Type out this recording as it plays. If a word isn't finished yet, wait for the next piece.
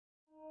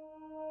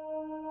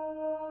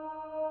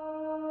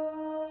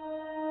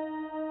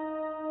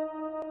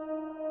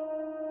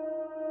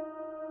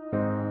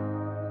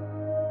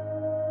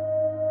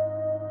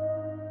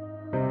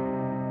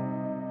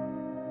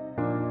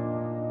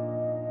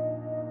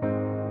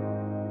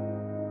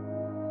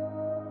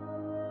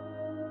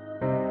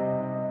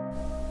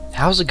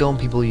How's it going,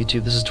 people of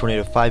YouTube? This is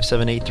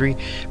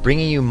Tornado5783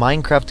 bringing you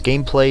Minecraft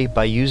gameplay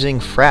by using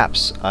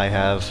Fraps. I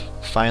have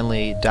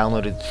finally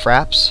downloaded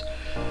Fraps,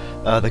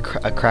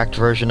 a cracked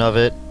version of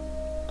it,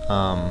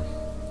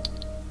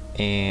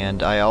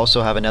 and I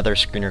also have another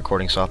screen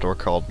recording software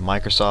called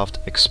Microsoft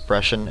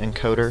Expression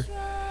Encoder.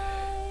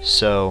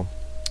 So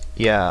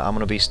yeah, I'm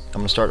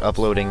gonna start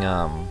uploading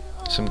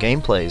some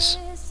gameplays,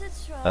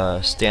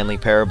 Stanley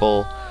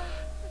Parable,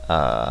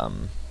 a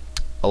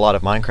lot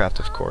of Minecraft,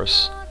 of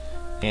course,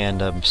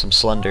 and some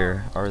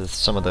Slender are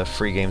some of the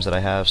free games that I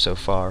have so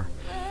far.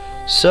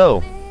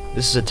 So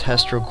this is a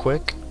test real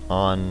quick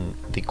on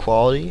the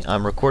quality.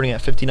 I'm recording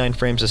at 59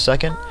 frames a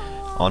second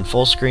on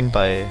full screen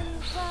by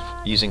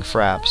using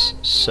Fraps,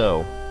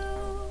 so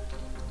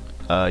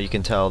you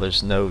can tell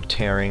there's no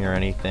tearing or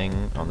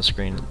anything on the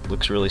screen. It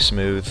looks really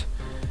smooth.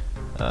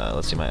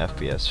 Let's see my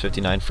FPS,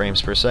 59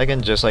 frames per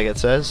second, just like it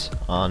says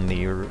on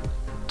the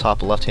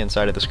top left hand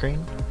side of the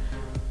screen.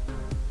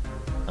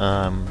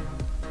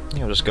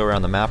 I'll just go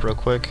around the map real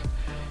quick.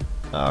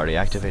 I already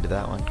activated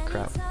that one.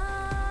 Crap.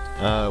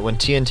 When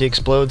TNT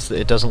explodes,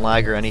 it doesn't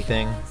lag or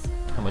anything.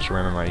 How much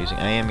RAM am I using?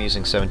 I am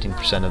using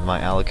 17% of my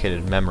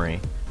allocated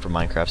memory for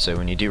Minecraft, so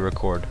when you do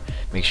record,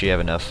 make sure you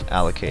have enough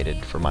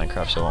allocated for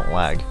Minecraft so it won't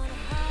lag.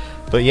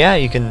 But yeah,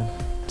 you can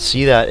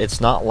see that it's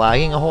not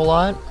lagging a whole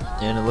lot,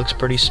 and it looks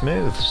pretty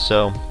smooth,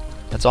 so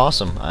that's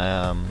awesome.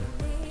 I'm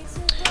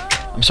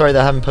sorry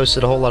that I haven't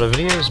posted a whole lot of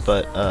videos,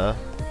 but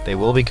they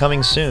will be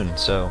coming soon,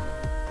 so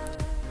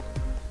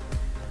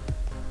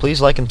please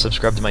like and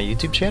subscribe to my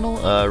YouTube channel.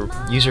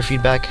 User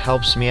feedback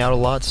helps me out a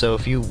lot, so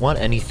if you want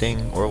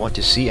anything or want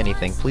to see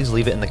anything, please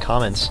leave it in the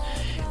comments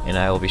and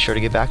I will be sure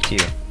to get back to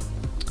you.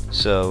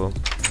 So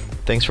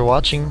thanks for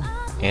watching,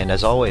 and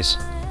as always,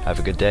 have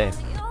a good day.